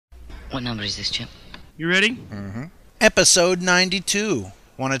What number is this, Chip? You ready? Mm-hmm. Episode 92.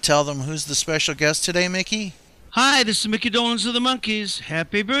 Want to tell them who's the special guest today, Mickey? Hi, this is Mickey Dolenz of the Monkees.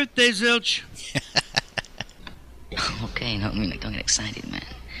 Happy birthday, Zilch. Okay, no, don't get excited, man.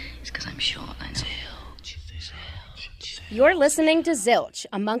 It's because I'm short, I know. Zilch. You're listening to Zilch,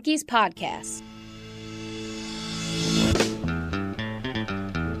 a Monkees podcast.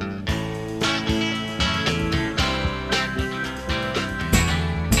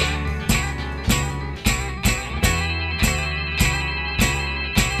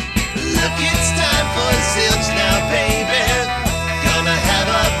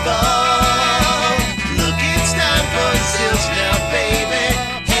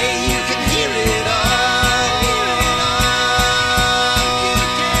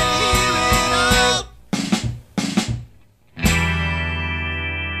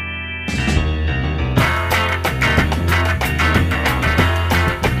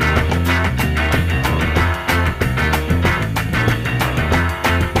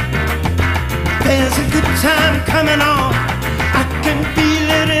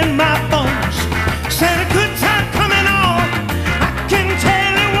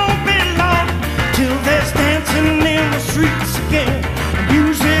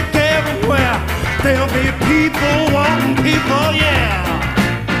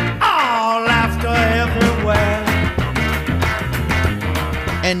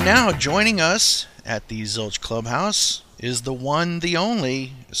 And now joining us at the Zilch Clubhouse is the one, the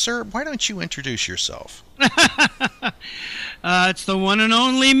only. Sir, why don't you introduce yourself? It's the one and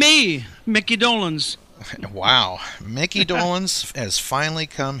only me, Mickey Dolenz. Wow. Mickey Dolenz has finally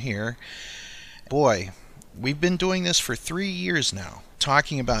come here. Boy, we've been doing this for 3 years now,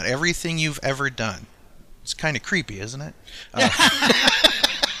 talking about everything you've ever done. It's kind of creepy, isn't it?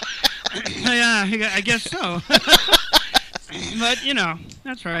 Yeah, I guess so. But, you know,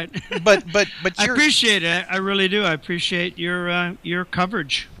 that's right. But I appreciate it. I really do. I appreciate your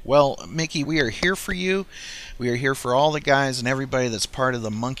coverage. Well, Mickey, we are here for you. We are here for all the guys and everybody that's part of the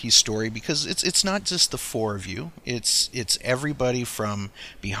Monkee story, because it's not just the four of you. It's everybody from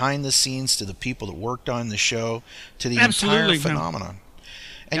behind the scenes to the people that worked on the show to the entire phenomenon.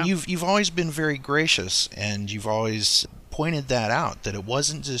 And you've always been very gracious, and you've always pointed that out, that it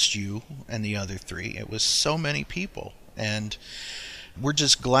wasn't just you and the other three. It was so many people. And we're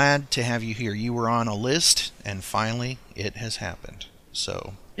just glad to have you here. You were on a list, and finally it has happened.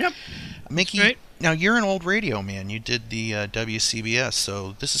 So, yep. Mickey, now you're an old radio man. You did the WCBS,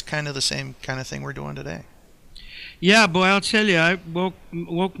 so this is kind of the same kind of thing we're doing today. Yeah, boy, I'll tell you, I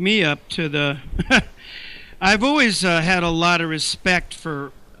woke me up to the... I've always had a lot of respect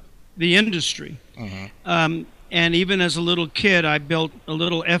for the industry. Mm-hmm. And even as a little kid, I built a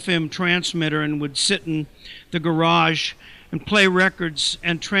little FM transmitter and would sit in the garage and play records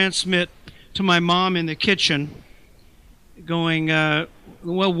and transmit to my mom in the kitchen, going,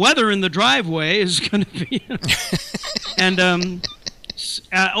 well, weather in the driveway is going to be... And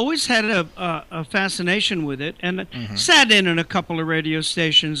I always had a fascination with it, and sat in a couple of radio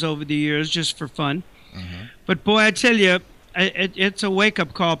stations over the years just for fun. Mm-hmm. But boy, I tell you, it's a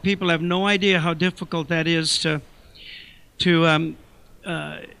wake-up call. People have no idea how difficult that is to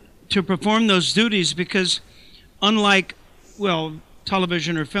perform those duties, because unlike, well,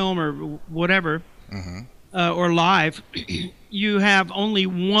 television or film or whatever, or live, you have only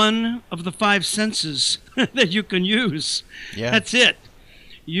one of the five senses that you can use. Yeah. That's it.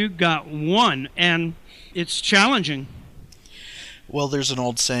 You got one, and it's challenging. Well, there's an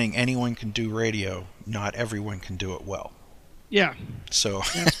old saying, anyone can do radio, not everyone can do it well. Yeah. So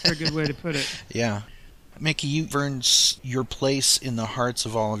that's a good way to put it. Yeah. Mickey, you've earned your place in the hearts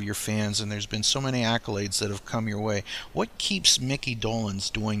of all of your fans, and there's been so many accolades that have come your way. What keeps Mickey Dolenz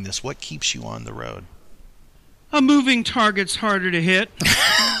doing this? What keeps you on the road? A moving target's harder to hit.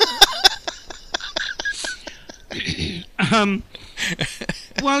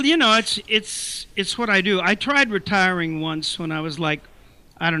 Well, you know, it's what I do. I tried retiring once when I was like,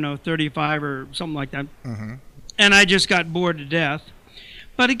 I don't know, 35 or something like that. Mm-hmm. And I just got bored to death.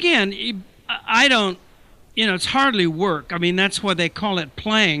 But again, I don't, you know, it's hardly work. I mean, that's why they call it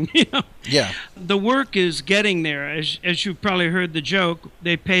playing. You know? Yeah. The work is getting there. As you've probably heard the joke,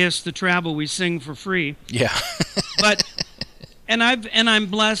 they pay us to travel, we sing for free. Yeah. But I'm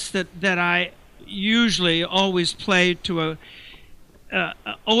blessed that I usually always play to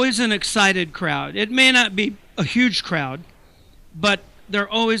always an excited crowd. It may not be a huge crowd, but they're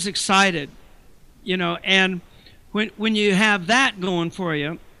always excited, you know, and when you have that going for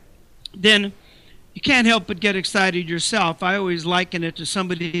you, then you can't help but get excited yourself. I always liken it to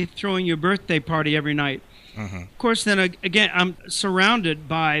somebody throwing you a birthday party every night. Of course, then again, I'm surrounded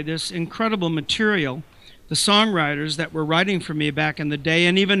by this incredible material, the songwriters that were writing for me back in the day,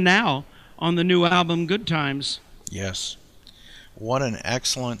 and even now on the new album, Good Times. Yes. What an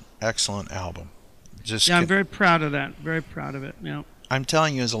excellent, excellent album. Yeah, I'm very proud of that. Very proud of it. Yeah. I'm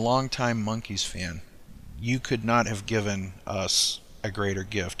telling you, as a longtime Monkees fan, you could not have given us a greater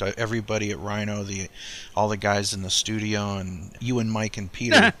gift. Everybody at Rhino, all the guys in the studio, and you and Mike and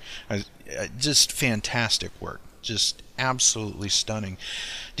Peter, just fantastic work. Just absolutely stunning.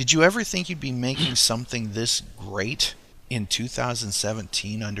 Did you ever think you'd be making something this great in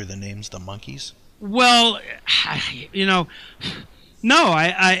 2017 under the names The Monkees? Well, no.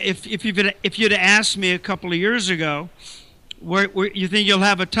 If you'd asked me a couple of years ago, where you think you'll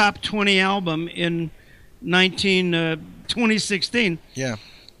have a top 20 album in 2016? Yeah.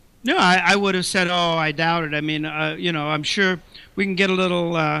 No, I would have said, oh, I doubt it. I mean, I'm sure we can get a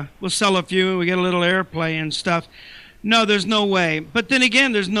little, we'll sell a few, we get a little airplay and stuff. No, there's no way. But then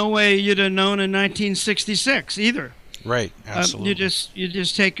again, there's no way you'd have known in 1966 either. Right, absolutely. You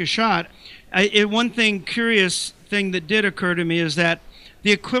just take a shot. One curious thing that did occur to me is that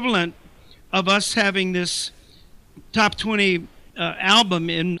the equivalent of us having this top 20 album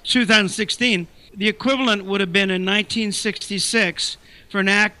in 2016, the equivalent would have been in 1966 for an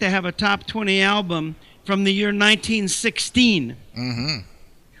act to have a top 20 album from the year 1916. Mm-hmm.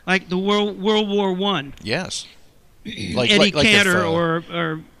 Like the World War I. Yes. Eddie Cantor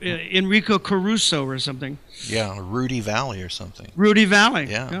or Enrico Caruso or something. Yeah, Rudy Valley or something. Rudy Valley.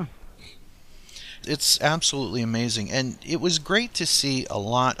 Yeah. It's absolutely amazing. And it was great to see a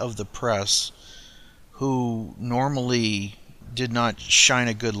lot of the press who normally did not shine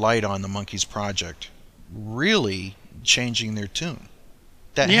a good light on the Monkees project really changing their tune.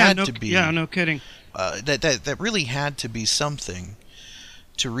 That had to be. Yeah, no kidding. That really had to be something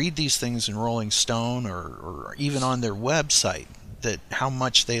to read these things in Rolling Stone or even on their website, that how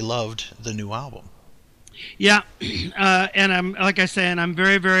much they loved the new album. Yeah, and I'm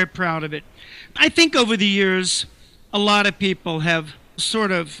very, very proud of it. I think over the years, a lot of people have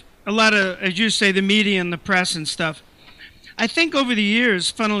as you say, the media and the press and stuff. I think over the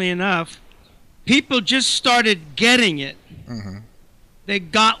years, funnily enough, people just started getting it. Mm-hmm. They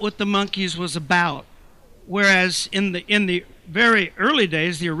got what the Monkees was about. Whereas in the very early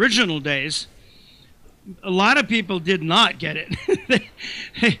days, the original days, a lot of people did not get it.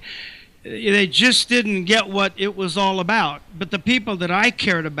 They just didn't get what it was all about. But the people that I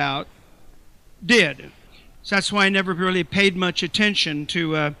cared about did. So that's why I never really paid much attention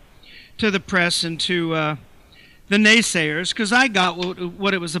to the press and to the naysayers, because I got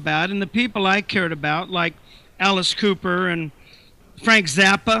what it was about. And the people I cared about, like Alice Cooper and Frank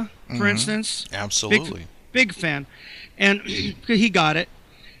Zappa, for instance. Absolutely. Big fan. And he got it.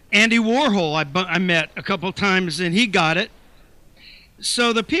 Andy Warhol I met a couple times, and he got it.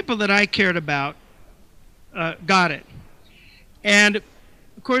 So the people that I cared about got it. And,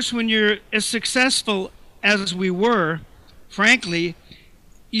 of course, when you're as successful as we were, frankly,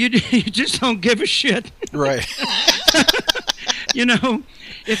 you just don't give a shit. Right.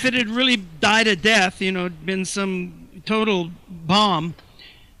 If it had really died a death, been some total bomb,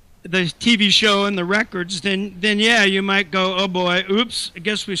 the TV show and the records, then yeah, you might go, oh boy, oops, I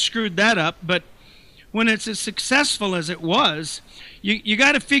guess we screwed that up. But when it's as successful as it was, you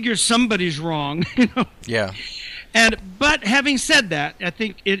got to figure somebody's wrong. Yeah. But having said that, I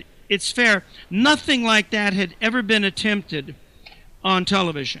think it's fair. Nothing like that had ever been attempted on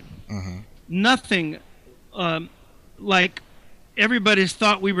television. Mm-hmm. Nothing like everybody's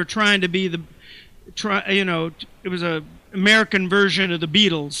thought we were trying to be it was a American version of the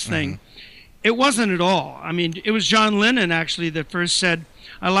Beatles thing. Mm-hmm. It wasn't at all. I mean, it was John Lennon actually that first said,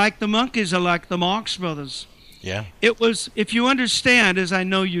 I like the Monkees, I like the Marx Brothers. Yeah. It was, if you understand, as I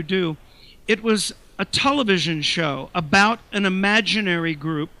know you do, it was a television show about an imaginary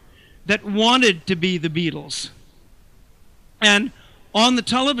group that wanted to be the Beatles. And on the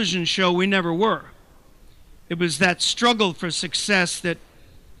television show, we never were. It was that struggle for success that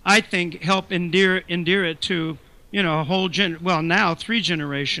I think helped endear it to, a whole now 3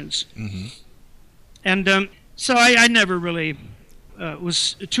 generations. Mm-hmm. And so I never really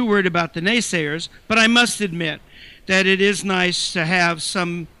was too worried about the naysayers, but I must admit that it is nice to have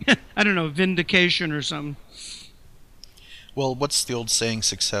some, vindication or something. Well, what's the old saying?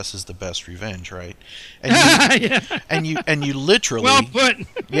 Success is the best revenge, right? And you, yeah. and you literally, well put.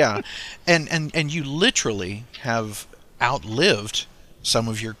 Yeah, and you literally have outlived some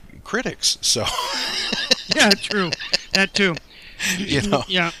of your critics. So yeah, true. That too.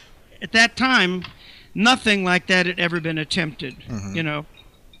 Yeah. At that time, nothing like that had ever been attempted.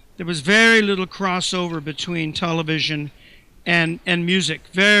 Mm-hmm. There was very little crossover between television and music,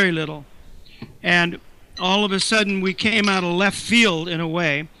 very little. And all of a sudden we came out of left field in a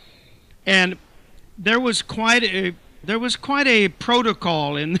way, and there was quite a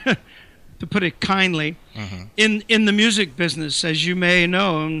protocol in to put it kindly, in the music business, as you may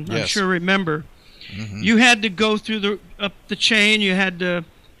know, and Yes. I'm sure remember. You had to go through up the chain. You had to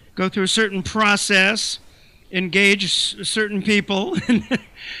go through a certain process, engage certain people,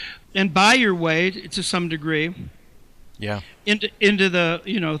 and buy your way to some degree. Yeah. Into the,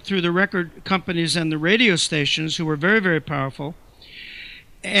 through the record companies and the radio stations, who were very, very powerful.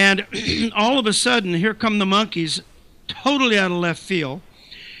 And all of a sudden, here come the Monkees, totally out of left field.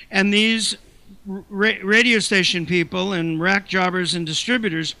 And these radio station people and rack jobbers and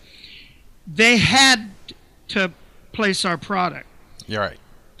distributors, they had to place our product. You're right.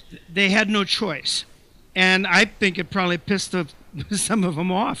 They had no choice. And I think it probably pissed some of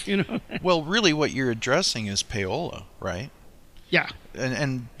them off, Well, really what you're addressing is payola, right? Yeah.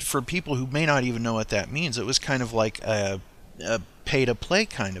 And for people who may not even know what that means, it was kind of like a pay-to-play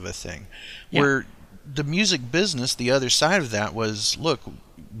kind of a thing. Yeah. Where the music business, the other side of that was, look,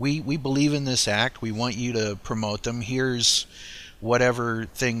 we believe in this act. We want you to promote them. Here's whatever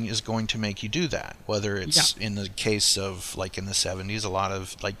thing is going to make you do that. Whether it's in the case of, like in the 70s, a lot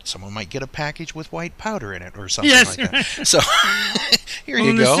of, like, someone might get a package with white powder in it or something like that. So here you go.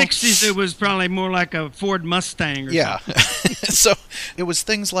 In the 60s, it was probably more like a Ford Mustang or something. So it was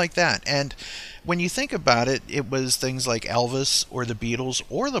things like that. And when you think about it, it was things like Elvis or the Beatles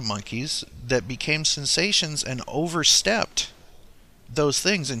or the Monkees that became sensations and overstepped those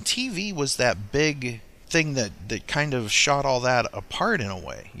things. And TV was that big thing that kind of shot all that apart in a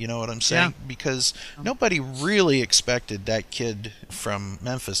way. You know what I'm saying? Yeah. Because nobody really expected that kid from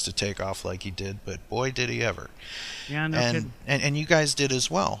Memphis to take off like he did, but boy, did he ever. Yeah, no kidding. And you guys did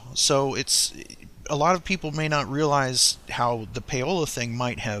as well. So it's a lot of people may not realize how the payola thing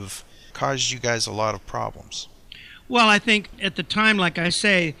might have caused you guys a lot of problems. Well, I think at the time, like I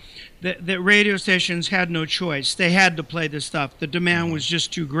say, the radio stations had no choice. They had to play this stuff. The demand was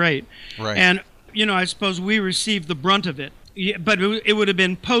just too great. Right. And, I suppose we received the brunt of it. Yeah, but it would have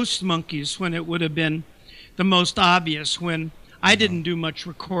been post-Monkees when it would have been the most obvious, when I didn't do much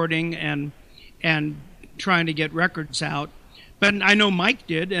recording and trying to get records out. But I know Mike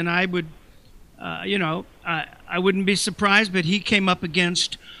did, and I would, I wouldn't be surprised, but he came up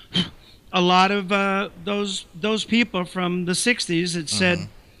against a lot of those people from the 60s that said,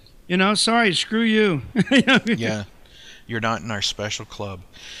 sorry, screw you. Yeah, you're not in our special club.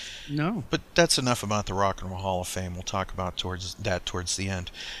 No. But that's enough about the Rock and Roll Hall of Fame. We'll talk about towards the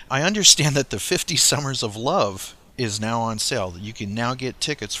end. I understand that the 50 Summers of Love is now on sale. You can now get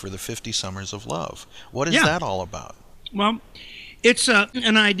tickets for the 50 Summers of Love. What is that all about? Well, it's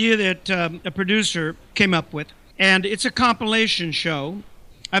an idea that a producer came up with, and it's a compilation show.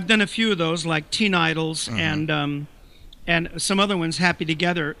 I've done a few of those, like Teen Idols and some other ones, Happy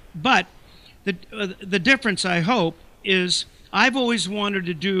Together. But the difference, I hope, is I've always wanted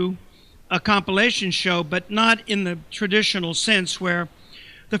to do a compilation show, but not in the traditional sense where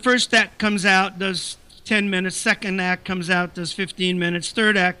the first act comes out, does 10 minutes, second act comes out, does 15 minutes,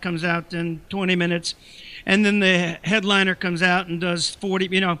 third act comes out, then 20 minutes, and then the headliner comes out and does 40,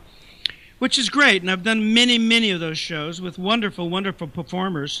 which is great. And I've done many, many of those shows with wonderful, wonderful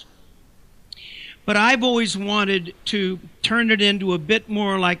performers. But I've always wanted to turn it into a bit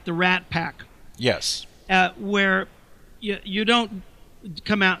more like the Rat Pack. Yes. Where you don't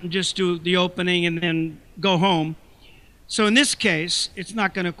come out and just do the opening and then go home. So in this case, it's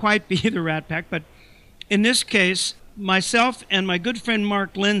not going to quite be the Rat Pack, but in this case, myself and my good friend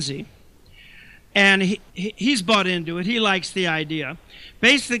Mark Lindsay, and he's bought into it. He likes the idea.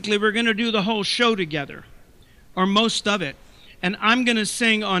 Basically, we're going to do the whole show together, or most of it. And I'm going to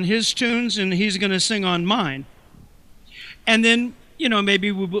sing on his tunes, and he's going to sing on mine. And then,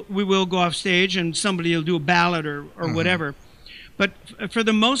 maybe we will go off stage, and somebody will do a ballad or whatever. But for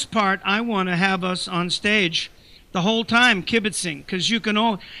the most part, I want to have us on stage the whole time kibitzing, because you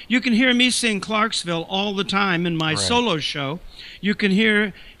can hear me sing Clarksville all the time in my solo show. You can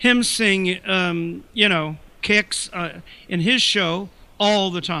hear him sing, Kicks in his show all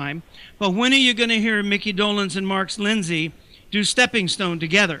the time. But when are you going to hear Mickey Dolenz and Mark Lindsay do Stepping Stone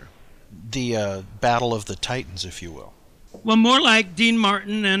together? The Battle of the Titans, if you will. Well, more like Dean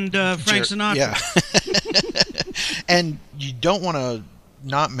Martin and Frank Sinatra. Yeah. And you don't want to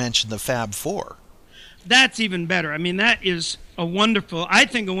not mention the Fab Four. That's even better. I mean, that is a wonderful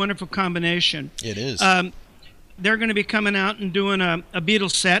combination. It is. They're going to be coming out and doing a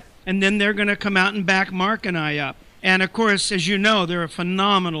Beatles set, and then they're going to come out and back Mark and I up. And of course, as you know, they're a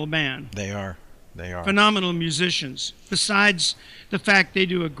phenomenal band. They are. Phenomenal musicians, besides the fact they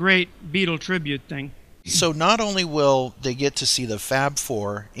do a great Beatle tribute thing. So not only will they get to see the Fab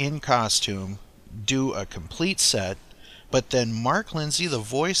Four in costume do a complete set, but then Mark Lindsay, the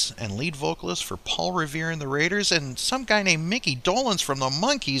voice and lead vocalist for Paul Revere and the Raiders, and some guy named Mickey Dolenz from the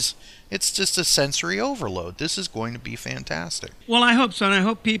Monkees. It's just a sensory overload. This is going to be fantastic. Well, I hope so, and I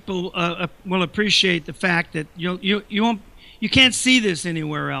hope people will appreciate the fact that you can't see this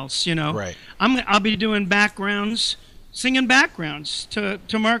anywhere else. You know, Right. I'll be doing backgrounds, singing backgrounds to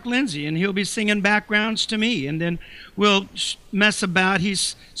Mark Lindsay, and he'll be singing backgrounds to me, and then we'll mess about.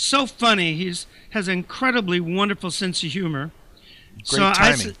 He's so funny. Has an incredibly wonderful sense of humor. Great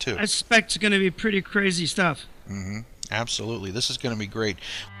timing, too. I suspect it's going to be pretty crazy stuff. Mm-hmm. Absolutely. This is going to be great.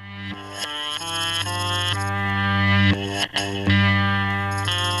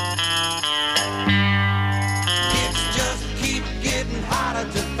 Kids just keep getting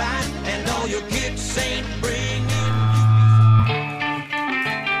harder to find, and all your kids ain't bringing.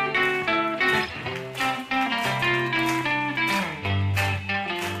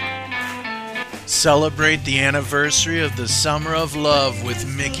 Celebrate the anniversary of the Summer of Love with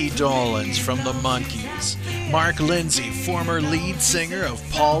Mickey Dolenz from the Monkees, Mark Lindsay, former lead singer of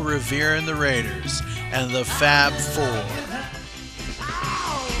Paul Revere and the Raiders, and the Fab Four.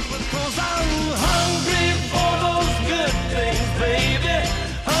 Because I'm hungry for those good things, baby.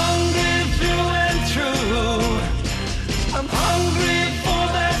 Hungry through and through. I'm hungry for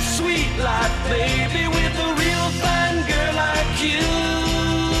that sweet life, baby, with a real fine girl like you.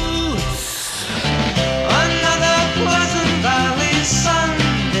 Another Pleasant Valley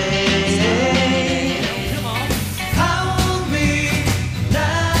Sunday. Come on. Hold me,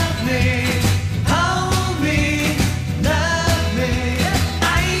 love me. Hold me, love me. I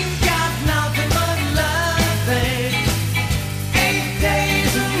ain't got nothing but love, babe. 8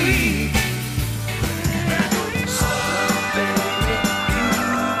 days a week. Summer, baby, you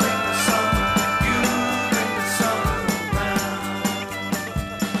bring the summer, you bring the summer around.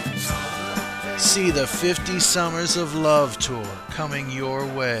 See the 50 Summers of Love tour coming your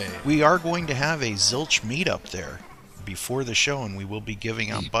way. We are going to have a Zilch meetup there before the show, and we will be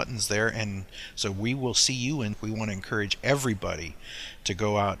giving out buttons there, and so we will see you, and we want to encourage everybody to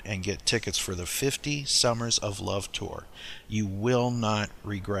go out and get tickets for the 50 Summers of Love tour. You will not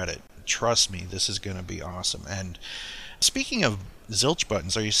regret it. Trust me, this is going to be awesome. And speaking of Zilch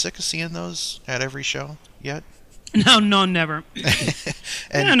buttons, are you sick of seeing those at every show yet? No, never.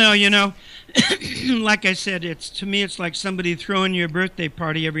 And No, you know, like I said, to me it's like somebody throwing you a birthday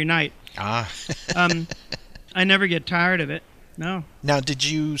party every night. I never get tired of it. No. Now, did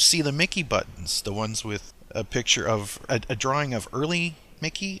you see the Mickey buttons? The ones with a picture of a drawing of early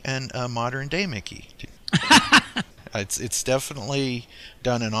Mickey and a modern day Mickey. It's definitely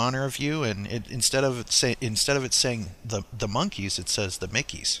done in honor of you, and instead of it saying the Monkees, it says the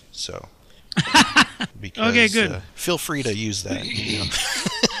Mickeys. So. Because, Okay, good. Feel free to use that. You know.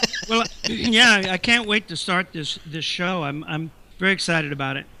 Well, yeah, I can't wait to start this show. I'm very excited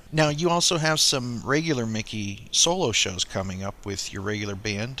about it. Now, you also have some regular Mickey solo shows coming up with your regular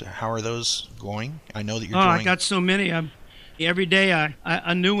band. How are those going? I know that you're doing... I got so many. Every day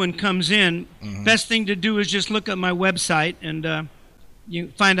a new one comes in. Mm-hmm. Best thing to do is just look at my website and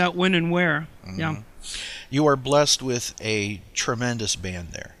you find out when and where. Mm-hmm. Yeah. You are blessed with a tremendous band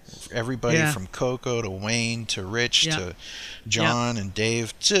there. Everybody from Coco to Wayne to Rich to John and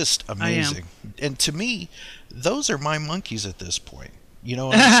Dave, just amazing. And to me, those are my Monkees at this point. You know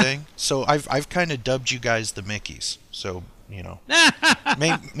what I'm saying? So I've kind of dubbed you guys the Mickeys. So, you know,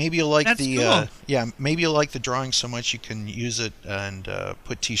 maybe you'll like cool. Maybe you'll like the drawing so much you can use it and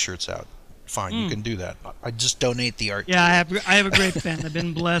put T-shirts out. Fine, you can do that. I just donate the art. Yeah, I have a great band. I've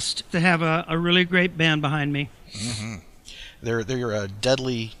been blessed to have a really great band behind me. Mm-hmm. They're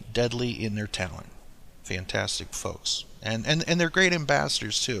deadly in their talent. Fantastic folks, and they're great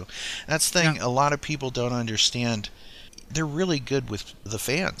ambassadors too. That's the thing. A lot of people don't understand. They're really good with the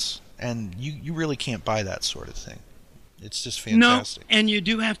fans, and you really can't buy that sort of thing. It's just fantastic. No, and you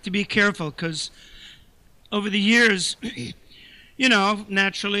do have to be careful because over the years, you know,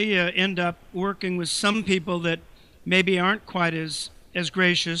 naturally end up working with some people that maybe aren't quite as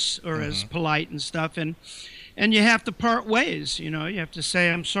gracious or as polite and stuff, and you have to part ways. You know, you have to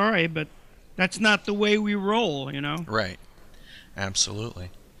say, I'm sorry, but that's not the way we roll, you know. Right. Absolutely.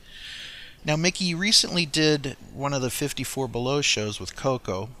 Now, Mickey, you recently did one of the 54 Below shows with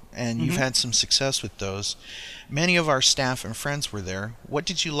Coco, and you've had some success with those. Many of our staff and friends were there. What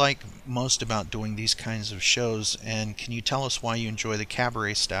did you like most about doing these kinds of shows, and can you tell us why you enjoy the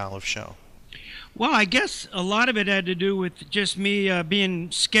cabaret style of show? Well, I guess a lot of it had to do with just me being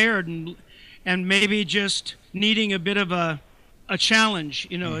scared and maybe just needing a bit of a challenge.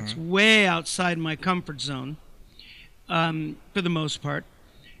 You know, it's way outside my comfort zone for the most part,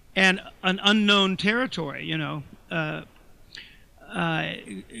 and an unknown territory. You know,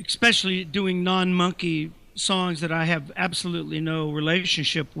 especially doing non-Monkey songs that I have absolutely no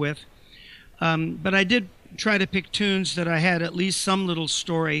relationship with. But I did try to pick tunes that I had at least some little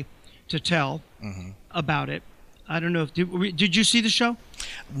story to tell about it. I don't know if did you see the show?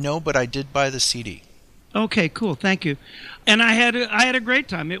 No, but I did buy the CD. Okay, cool. Thank you. And I had a great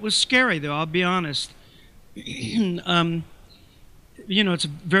time. It was scary though, I'll be honest. You know, it's a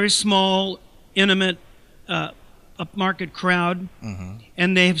very small, intimate, upmarket crowd,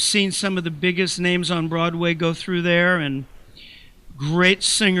 and they have seen some of the biggest names on Broadway go through there, and great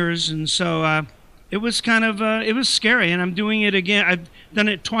singers, and so it was kind of it was scary. And I'm doing it again. I've done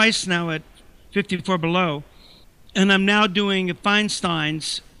it twice now at 54 Below, and I'm now doing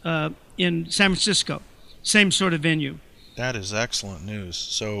Feinstein's in San Francisco, same sort of venue. That is excellent news.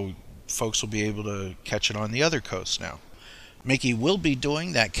 So folks will be able to catch it on the other coast now. Mickey will be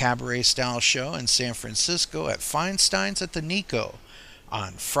doing that cabaret-style show in San Francisco at Feinstein's at the Nico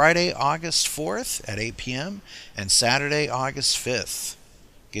on Friday, August 4th at 8 p.m. and Saturday, August 5th.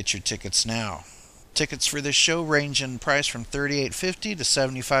 Get your tickets now. Tickets for this show range in price from $38.50 to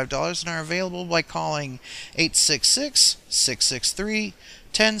 $75 and are available by calling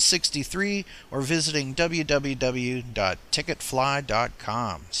 866-663-1063 or visiting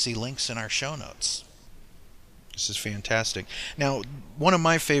www.ticketfly.com. See links in our show notes. This is fantastic. Now, one of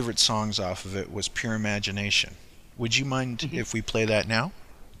my favorite songs off of it was Pure Imagination. Would you mind if we play that now?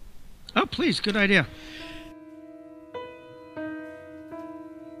 Oh, please. Good idea.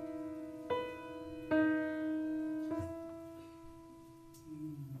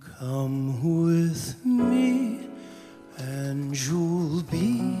 Come with me and you'll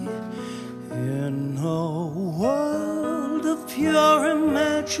be in a world of pure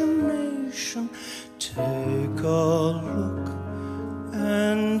imagination. Take a look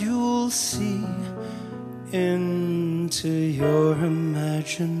and you'll see into your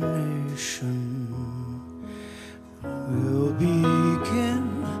imagination. We'll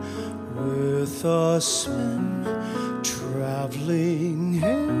begin with a spin, traveling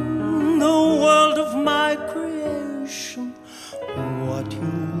in the world of my creation. What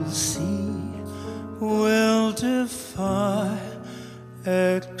you'll see will defy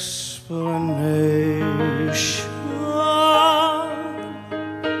explanation.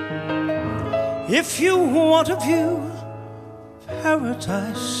 If you want to view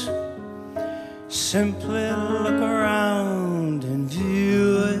paradise, simply look around and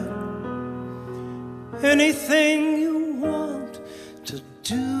view it. Anything you want to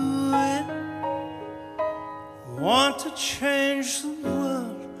do it. Want to change the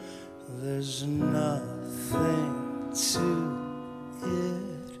world, there's nothing to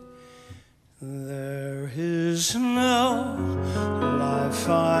it. There is no life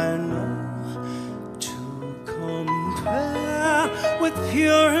I know to compare with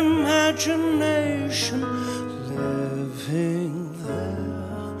pure imagination. Living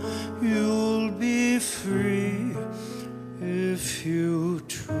there, you'll be free if you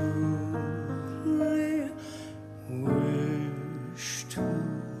truly wish to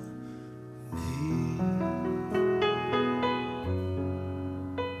be.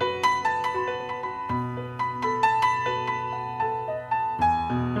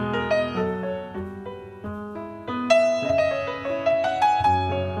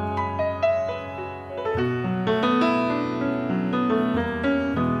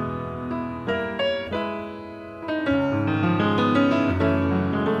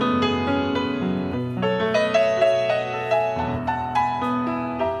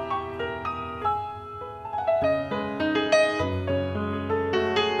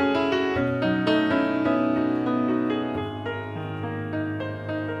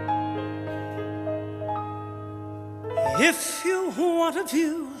 If you want to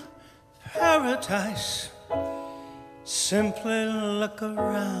view paradise, simply look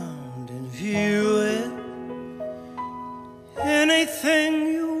around and view it. Anything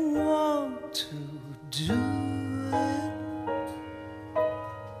you want to do it.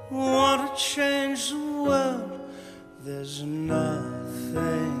 Want to change the world, there's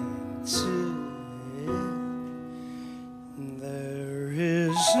nothing to it. There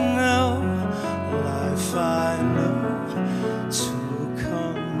is no life I know to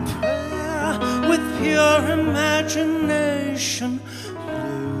compare with pure imagination.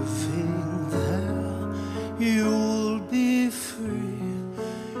 Living there, you'll be free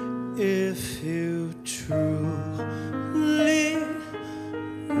if you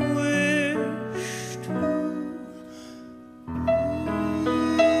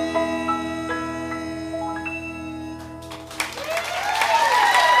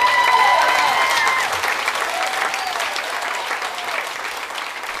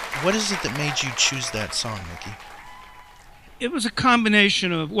What is it that made you choose that song, Mickey? It was a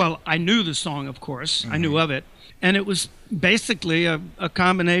combination of, well, I knew the song, of course. I knew of it. And it was basically a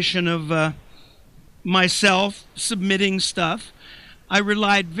combination of myself submitting stuff. I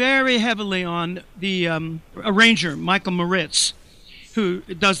relied very heavily on the arranger, Michael Moritz, who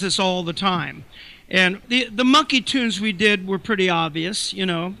does this all the time. And the monkey tunes we did were pretty obvious, you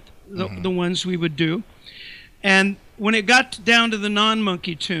know, the ones we would do. And when it got down to the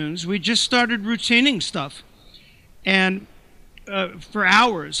non-monkey tunes, we just started routining stuff. And for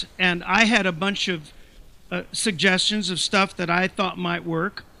hours. And I had a bunch of suggestions of stuff that I thought might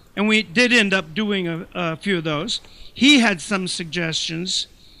work. And we did end up doing a few of those. He had some suggestions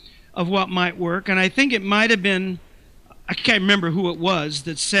of what might work. And I think it might have been, I can't remember who it was,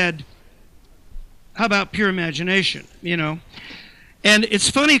 that said, how about Pure Imagination, you know? And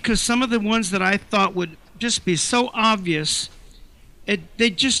it's funny because some of the ones that I thought would just be so obvious,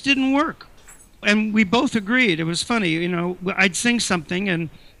 they just didn't work. And we both agreed. It was funny, you know, I'd sing something and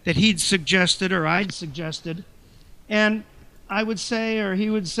that he'd suggested or I'd suggested, and I would say, or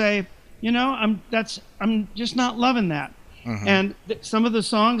he would say, you know, I'm just not loving that. And some of the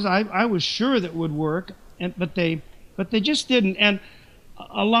songs I was sure that would work, but they just didn't. And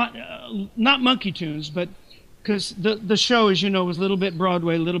a lot, not monkey tunes, but because the show, as you know, was a little bit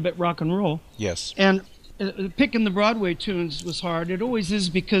Broadway, a little bit rock and roll. Yes. And picking the Broadway tunes was hard. It always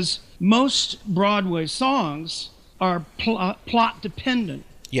is, because most Broadway songs are plot dependent.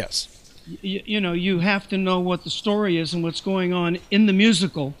 Yes. You know, you have to know what the story is and what's going on in the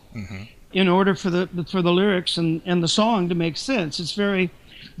musical in order for the lyrics and the song to make sense. It's very,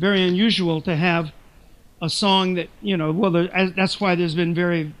 very unusual to have a song that, you know, well, that's why there's been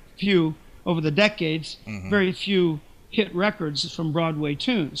very few, over the decades, very few hit records from Broadway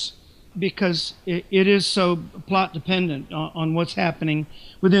tunes, because it is so plot dependent on what's happening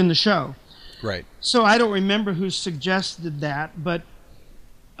within the show. Right. So I don't remember who suggested that, but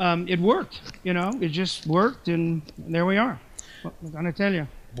it worked. You know, it just worked, and there we are. What I'm going to tell you.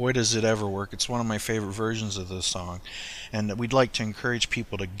 Boy, does it ever work. It's one of my favorite versions of this song. And we'd like to encourage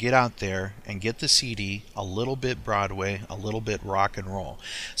people to get out there and get the CD, a little bit Broadway, a little bit rock and roll.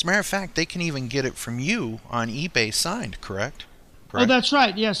 As a matter of fact, they can even get it from you on eBay signed, correct? Oh, that's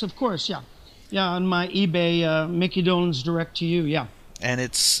right. Yes, of course. Yeah. Yeah, on my eBay, Mickey Dolenz Direct to You. Yeah. And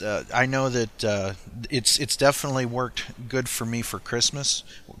it's I know that it's definitely worked good for me for Christmas,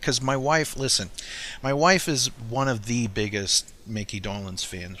 because my wife is one of the biggest Mickey Dolenz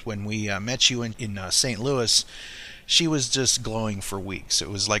fans. When we met you in St. Louis, she was just glowing for weeks. It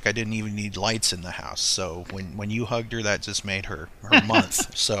was like I didn't even need lights in the house. So when you hugged her, that just made her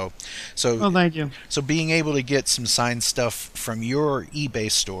month. So Oh, thank you. So being able to get some signed stuff from your eBay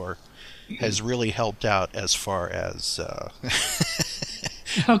store has really helped out as far as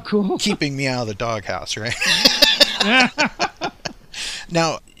How cool. keeping me out of the doghouse, right?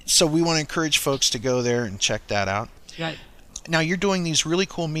 Now, so we want to encourage folks to go there and check that out. Right. Now, you're doing these really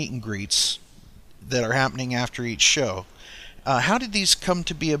cool meet and greets that are happening after each show. How did these come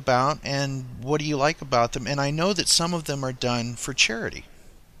to be about, and what do you like about them? And I know that some of them are done for charity.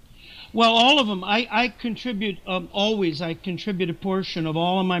 Well, all of them. I contribute always. I contribute a portion of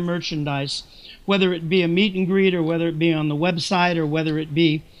all of my merchandise, whether it be a meet and greet or whether it be on the website or whether it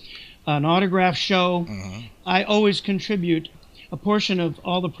be an autograph show. I always contribute a portion of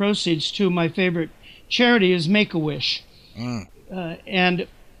all the proceeds to my favorite charity, is Make-A-Wish. And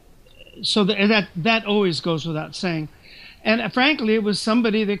so that always goes without saying. And frankly, it was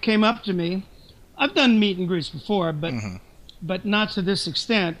somebody that came up to me. I've done meet and greets before, but not to this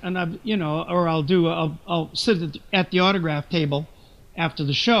extent. And I'll sit at the autograph table after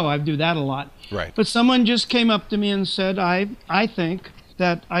the show. I do that a lot. Right. But someone just came up to me and said, I think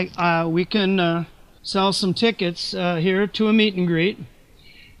that we can sell some tickets here to a meet and greet,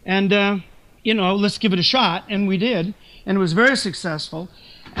 and let's give it a shot. And we did, and it was very successful.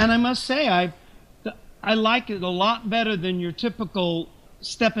 And I must say, I like it a lot better than your typical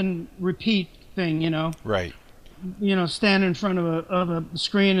step and repeat thing, Right. Stand in front of a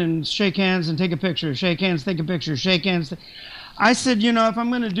screen and shake hands and take a picture, shake hands, take a picture, shake hands. I said, if I'm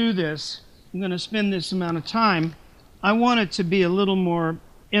going to do this, I'm going to spend this amount of time, I want it to be a little more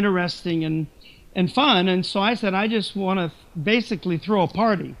interesting and fun. And so I said, I just want to basically throw a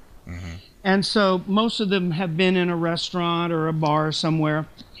party. And so most of them have been in a restaurant or a bar somewhere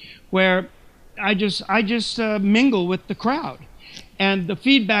where I just mingle with the crowd. And the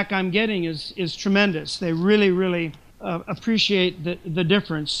feedback I'm getting is tremendous. They really, really appreciate the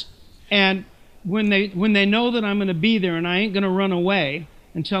difference. And when they know that I'm going to be there and I ain't going to run away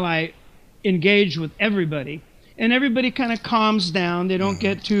until I engage with everybody, and everybody kind of calms down. They don't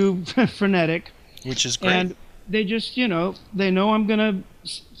get too frenetic. Which is great. And they just, they know I'm going to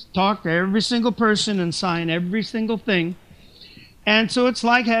talk to every single person and sign every single thing. And so it's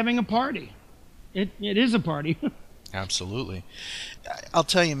like having a party. It is a party. Absolutely. I'll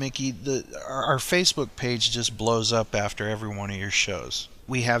tell you, Mickey, our Facebook page just blows up after every one of your shows.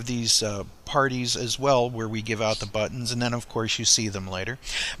 We have these parties as well where we give out the buttons, and then of course you see them later.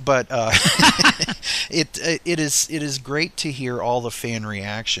 But it is great to hear all the fan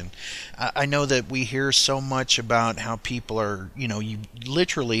reaction. I know that we hear so much about how people are, you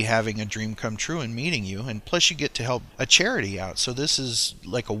literally having a dream come true and meeting you, and plus you get to help a charity out. So this is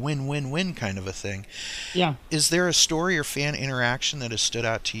like a win-win-win kind of a thing. Yeah. Is there a story or fan interaction that has stood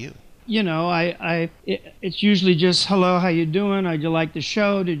out to you? It's usually just, hello, how you doing? How'd you like the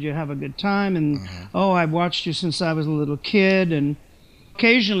show? Did you have a good time? And, oh, I've watched you since I was a little kid. And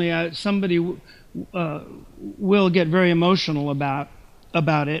occasionally somebody will get very emotional about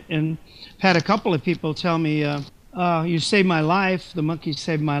it. And I've had a couple of people tell me, you saved my life. The Monkees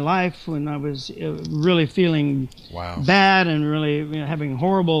saved my life when I was really feeling bad and really having a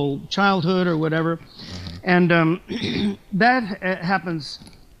horrible childhood or whatever. And that happens.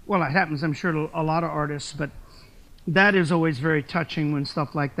 Well, it happens, I'm sure, to a lot of artists, but that is always very touching when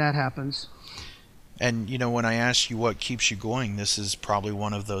stuff like that happens. And, when I ask you what keeps you going, this is probably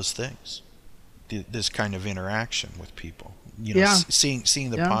one of those things. This kind of interaction with people.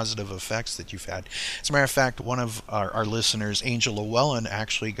 Seeing the positive effects that you've had. As a matter of fact, one of our listeners, Angel Llewellyn,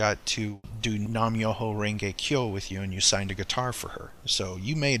 actually got to do Nam Myoho Renge Kyo with you, and you signed a guitar for her. So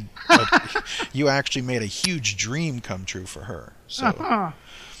you you actually made a huge dream come true for her. So.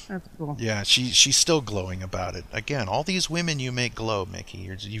 That's cool. Yeah, she's still glowing about it. Again, all these women you make glow, Mickey.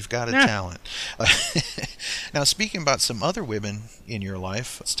 You've got a talent. Now, speaking about some other women in your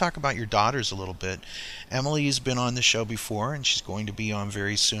life, let's talk about your daughters a little bit. Emily's been on the show before, and she's going to be on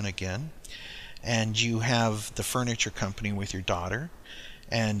very soon again. And you have the furniture company with your daughter.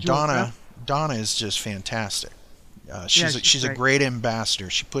 And Donna is just fantastic. She's a great ambassador.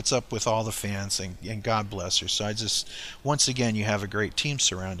 She puts up with all the fans, and God bless her. So once again, you have a great team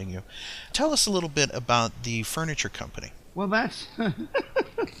surrounding you. Tell us a little bit about the furniture company. Well, that's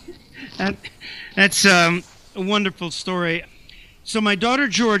that's a wonderful story. So my daughter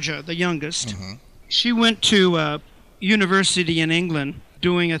Georgia, the youngest, she went to university in England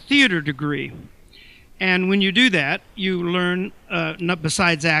doing a theater degree. And when you do that, you learn,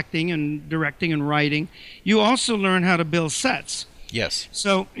 besides acting and directing and writing, you also learn how to build sets. Yes.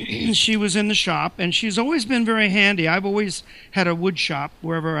 So she was in the shop, and she's always been very handy. I've always had a wood shop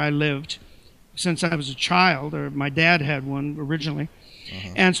wherever I lived since I was a child, or my dad had one originally.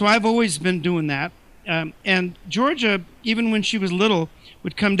 And so I've always been doing that. And Georgia, even when she was little,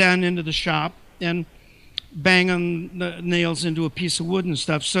 would come down into the shop and bang on the nails into a piece of wood and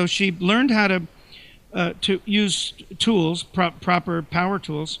stuff. So she learned how to use tools, proper power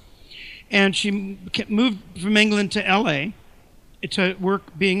tools. And she moved from England to L.A. to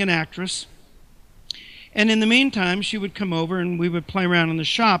work being an actress. And in the meantime, she would come over and we would play around in the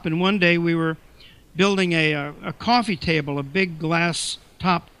shop. And one day we were building a coffee table, a big glass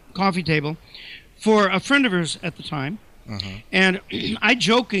top coffee table, for a friend of hers at the time. And I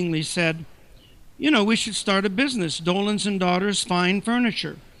jokingly said, we should start a business, Dolan's and Daughters Fine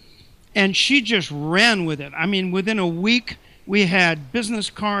Furniture. And she just ran with it. I mean, within a week, we had business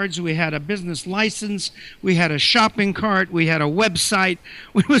cards, we had a business license, we had a shopping cart, we had a website.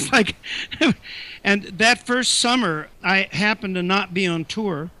 It was like, and that first summer, I happened to not be on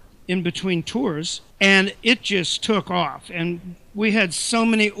tour, in between tours, and it just took off. And we had so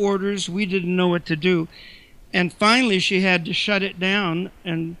many orders, we didn't know what to do. And finally, she had to shut it down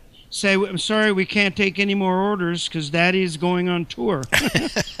and say, I'm sorry, we can't take any more orders because Daddy's going on tour.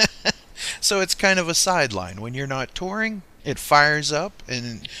 So it's kind of a sideline. When you're not touring, it fires up,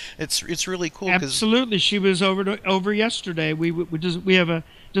 and it's really cool. Absolutely. She was over yesterday. We have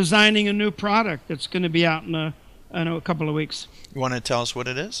designing a new product that's going to be out in a couple of weeks. You want to tell us what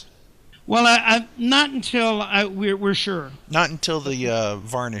it is? Well, I not until we're sure. Not until the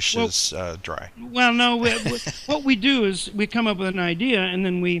varnish is dry. Well, no. What we do is we come up with an idea, and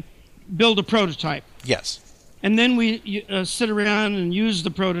then we build a prototype. Yes. And then we sit around and use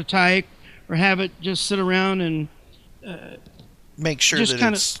the prototype, or have it just sit around and make sure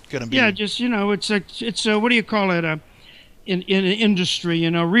that it's going to be. Yeah, just it's a what do you call it? In industry,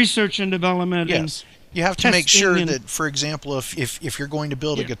 research and development. Yes. You have to make sure that, for example, if you're going to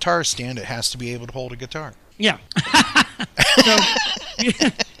build a guitar stand, it has to be able to hold a guitar. Yeah.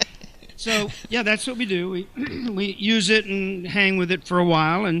 So yeah, that's what we do. We use it and hang with it for a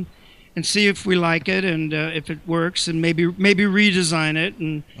while, and and see if we like it and if it works, and maybe redesign it.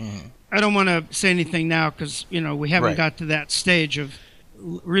 And I don't want to say anything now because we haven't Right. got to that stage of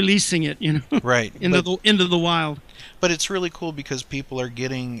releasing it, Right. into But- the wild. But it's really cool because people are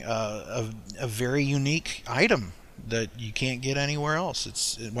getting a very unique item that you can't get anywhere else.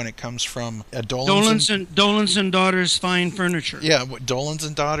 It's when it comes from Dolan's Dolan's and Daughters Fine Furniture. Yeah, Dolan's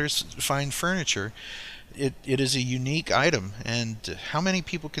and Daughters Fine Furniture. It is a unique item, and how many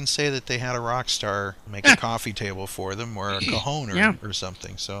people can say that they had a rock star make a coffee table for them, or a cajon, Yeah. or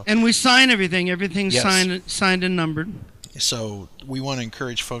something? So, And we sign everything. Everything's Yes. signed and numbered. so we want to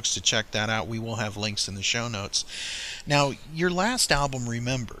encourage folks to check that out. We will have links in the show notes. Now, your last album,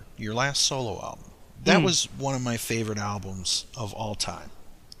 Remember, your last solo album, that was one of my favorite albums of all time.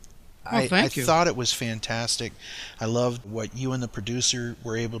 I thank you. thought it was fantastic. I loved what you and the producer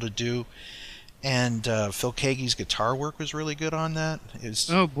were able to do. And Phil Keaggy's guitar work was really good on that.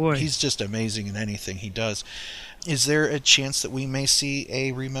 Oh, boy. He's just amazing in anything he does. Is there a chance that we may see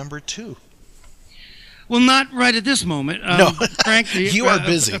a Remember 2? Well, not right at this moment. No. Frankly, You are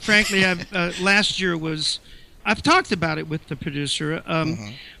busy. Frankly, last year I've talked about it with the producer,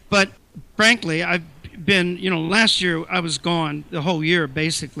 but frankly, I've been, last year I was gone the whole year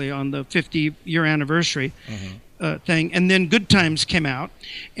basically on the 50-year anniversary thing, and then Good Times came out,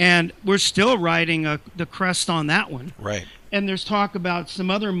 and we're still writing the crest on that one. Right, And there's talk about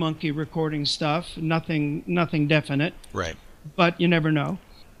some other Monkey recording stuff, nothing definite. right. But you never know.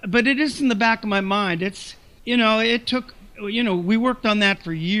 But it is in the back of my mind. It's, it took, we worked on that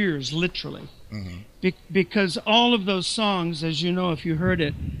for years, literally. Because all of those songs, as you know, if you heard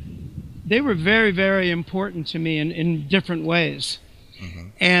it, they were very, very important to me in different ways.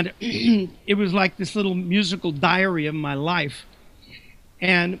 And it was like this little musical diary of my life.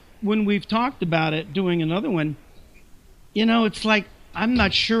 And when we've talked about it, doing another one, it's like, I'm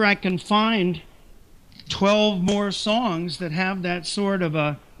not sure I can find 12 more songs that have that sort of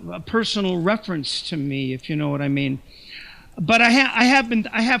a personal reference to me, if you know what I mean. But I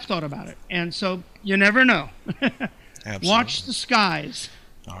have thought about it, and so you never know. Absolutely. Watch the skies.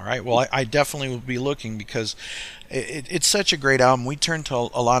 All right. Well, I definitely will be looking because it's such a great album. We turned to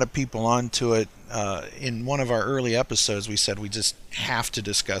a lot of people onto it. In one of our early episodes, we said we just have to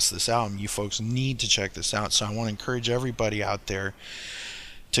discuss this album. You folks need to check this out. So I want to encourage everybody out there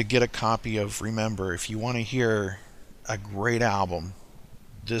to get a copy of Remember. If you want to hear a great album,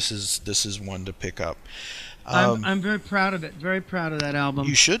 this is one to pick up. I'm very proud of it. Very proud of that album.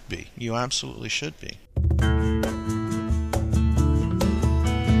 You should be. You absolutely should be.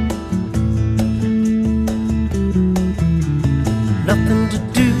 Nothing to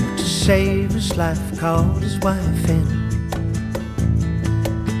do to save his life, called his wife in.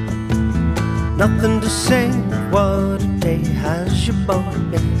 Nothing to say, what a day has your boy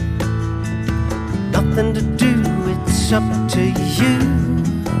been? Nothing to do, it's up to you.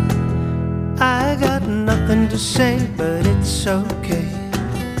 I got nothing to say, but it's okay.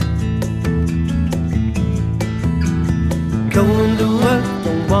 Going to work,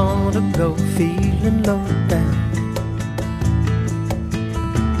 don't wanna go, feeling low down.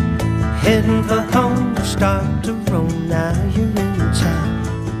 Heading for home, start to roll, now you're in town.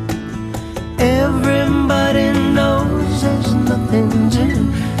 Everybody knows there's nothing to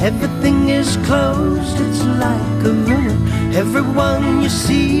do. Everything is closed, it's like a ruin. Everyone you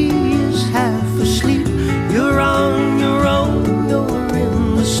see is half asleep. You're on your own, you're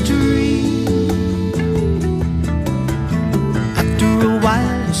in the street. After a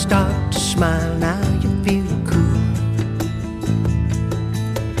while you start to smile, now you feel cool.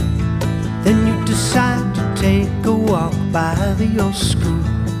 Then you decide to take a walk by the old school.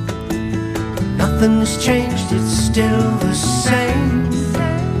 Nothing has changed, it's still the same.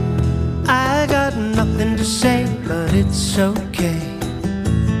 I got nothing to say, but it's okay.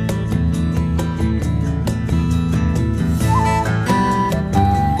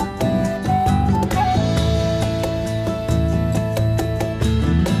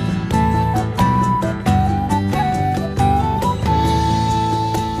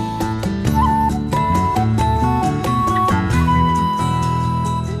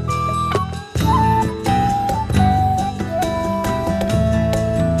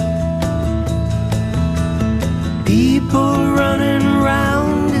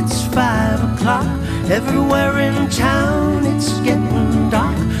 Everywhere in town it's getting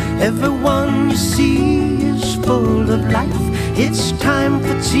dark. Everyone you see is full of life. It's time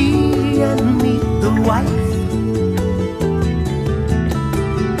for tea and meet the wife.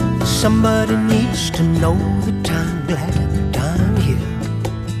 Somebody needs to know that I'm glad that I'm here.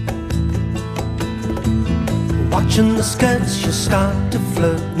 Touching the skirts, you start to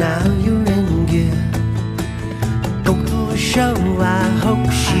flirt. Now you're in gear. Go to a show, I hope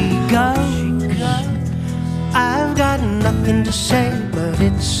she goes. I've got nothing to say, but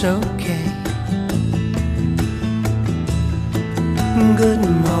it's okay. Good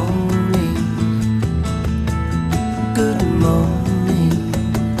morning. Good morning.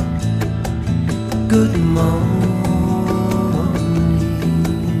 Good morning.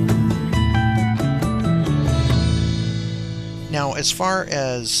 Now, as far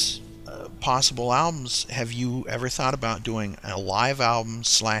as possible albums, have you ever thought about doing a live album /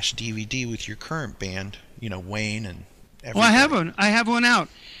 DVD with your current band? You know, Wayne and everybody. Well, I have one out.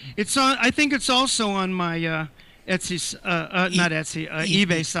 It's on. I think it's also on my Etsy, not Etsy,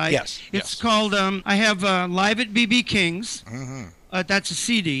 eBay site. Yes. It's called. I have Live at BB King's. Mm-hmm. That's a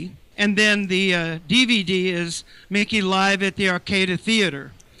CD, and then the DVD is Mickey Live at the Arcada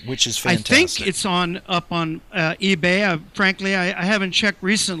Theater. Which is fantastic. I think it's up on eBay. Frankly, I haven't checked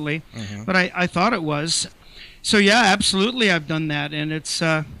recently, but I thought it was. So yeah, absolutely, I've done that, and it's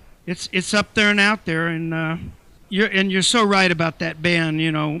up there and out there, and you're so right about that band.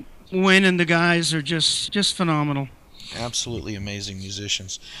 You know, Wayne and the guys are just phenomenal. Absolutely amazing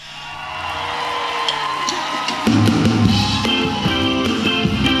musicians.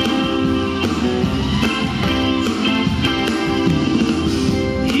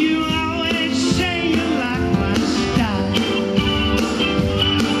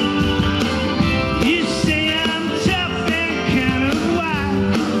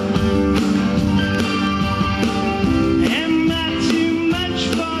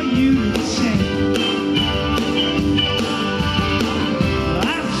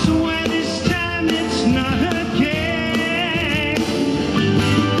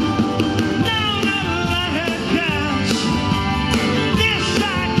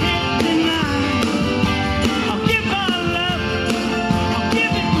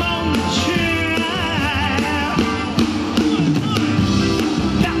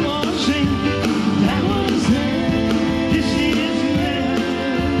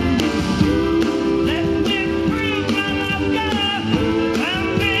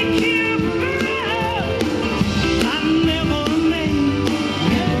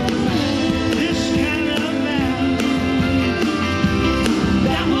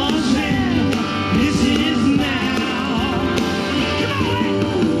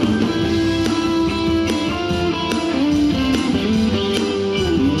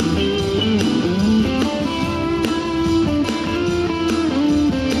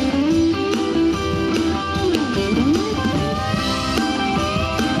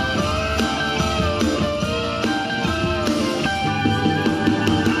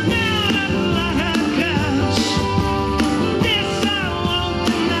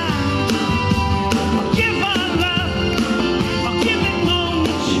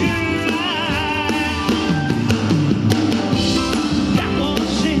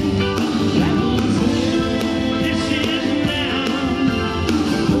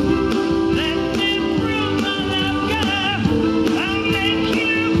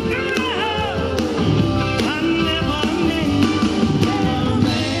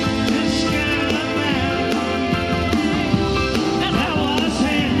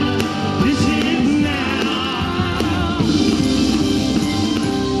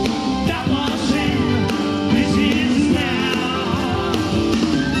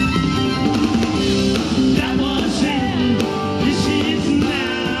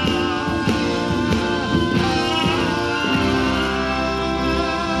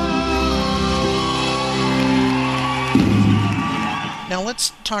 Now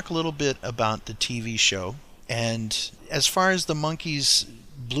let's talk a little bit about the TV show. And as far as the Monkees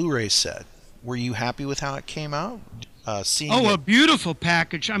Blu-ray set, were you happy with how it came out? A beautiful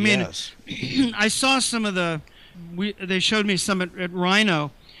package. I mean, yes. I saw some of they showed me some at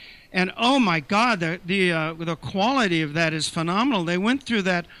Rhino, and oh my God, the quality of that is phenomenal. They went through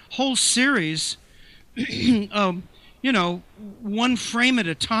that whole series, one frame at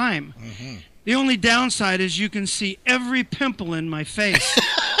a time. Mm-hmm. The only downside is you can see every pimple in my face.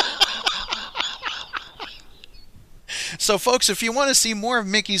 So, folks, if you want to see more of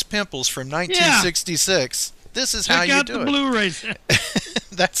Mickey's pimples from 1966, this is how you do it. Check out the Blu-rays.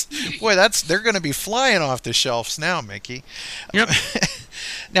 They're going to be flying off the shelves now, Mickey. Yep.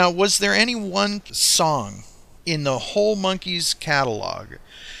 Now, was there any one song in the whole Monkees catalog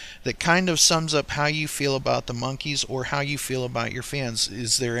that kind of sums up how you feel about the Monkees or how you feel about your fans?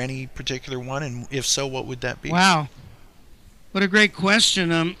 Is there any particular one, and if so, what would that be? Wow. What a great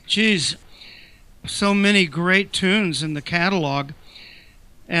question. So many great tunes in the catalog.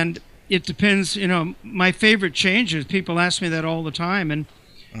 And it depends. My favorite changes. People ask me that all the time, and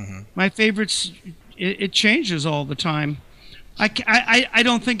my favorites, it changes all the time. I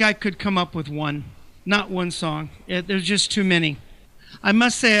don't think I could come up with one, not one song. There's just too many. I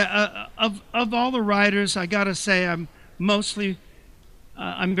must say, of all the writers, I gotta say I'm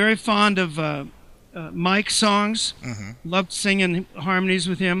very fond of Mike's songs. Loved singing harmonies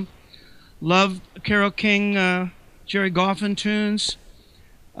with him. Loved Carole King, Jerry Goffin tunes.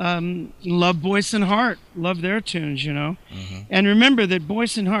 Love Boyce and Hart. Love their tunes, And remember that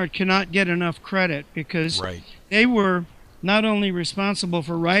Boyce and Hart cannot get enough credit because they were not only responsible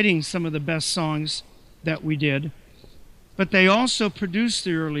for writing some of the best songs that we did, but they also produced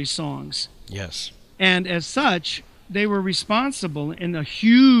the early songs. Yes. And as such, they were responsible in a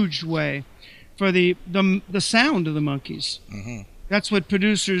huge way for the sound of the Monkees. That's what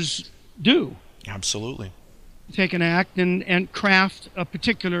producers do. Absolutely. Take an act and craft a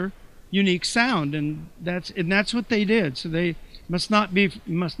particular unique sound, and that's what they did. So they must not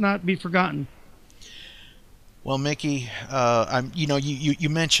be forgotten. Well, Mickey, you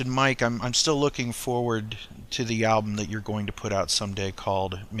mentioned Mike. I'm still looking forward to the album that you're going to put out someday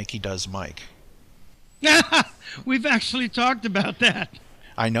called Mickey Does Mike. We've actually talked about that.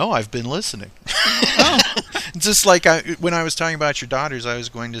 I know. I've been listening. Oh. Just like when I was talking about your daughters, I was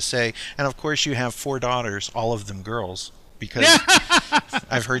going to say, and of course you have 4 daughters, all of them girls, because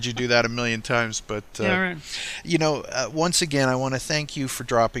I've heard you do that a million times. But right. Once again, I want to thank you for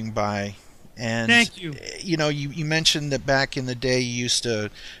dropping by. And thank you. You mentioned that back in the day you used to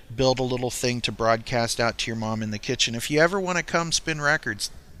build a little thing to broadcast out to your mom in the kitchen. If you ever want to come spin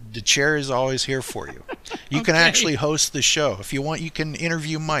records, the chair is always here for you. You can actually host the show. If you want, you can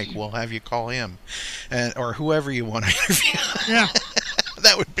interview Mike. We'll have you call him, or whoever you want to interview. Yeah,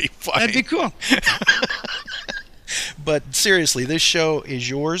 that would be fun. That'd be cool. But seriously, this show is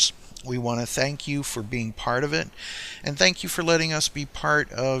yours. We want to thank you for being part of it, and thank you for letting us be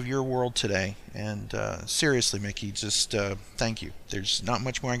part of your world today. And seriously, Mickey, just thank you. There's not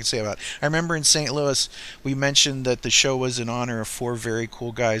much more I can say about it. I remember in St. Louis, we mentioned that the show was in honor of 4 very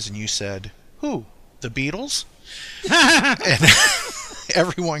cool guys, and you said, "Who? The Beatles?" And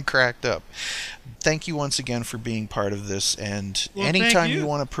everyone cracked up. Thank you once again for being part of this, and anytime you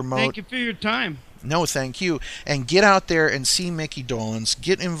want to promote... Thank you for your time. No, thank you. And get out there and see Mickey Dolenz.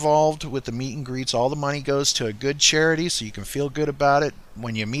 Get involved with the meet and greets. All the money goes to a good charity, so you can feel good about it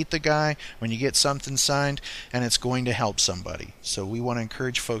when you meet the guy, when you get something signed, and it's going to help somebody. So we want to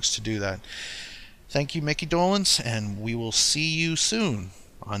encourage folks to do that. Thank you, Mickey Dolenz, and we will see you soon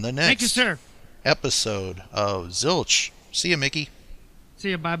on the next episode of Zilch. See you, Mickey. See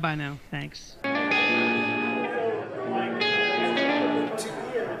you. Bye-bye now. Thanks.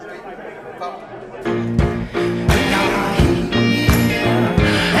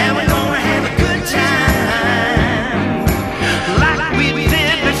 And we're gonna have a good time like we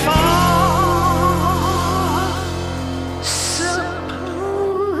did before. Supposedly.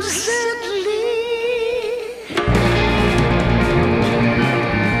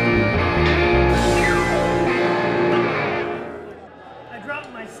 I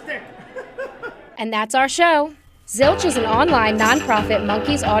dropped my stick. And that's our show. Zilch is an online nonprofit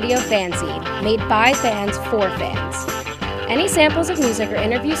Monkees audio fanzine made by fans for fans. Any samples of music or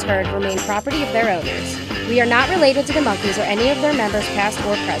interviews heard remain property of their owners. We are not related to the Monkees or any of their members past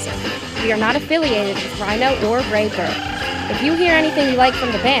or present. We are not affiliated with Rhino or Ray Burke. If you hear anything you like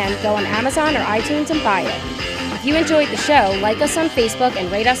from the band, go on Amazon or iTunes and buy it. If you enjoyed the show, like us on Facebook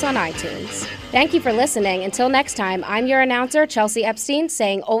and rate us on iTunes. Thank you for listening. Until next time, I'm your announcer, Chelsea Epstein,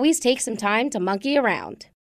 saying always take some time to monkey around.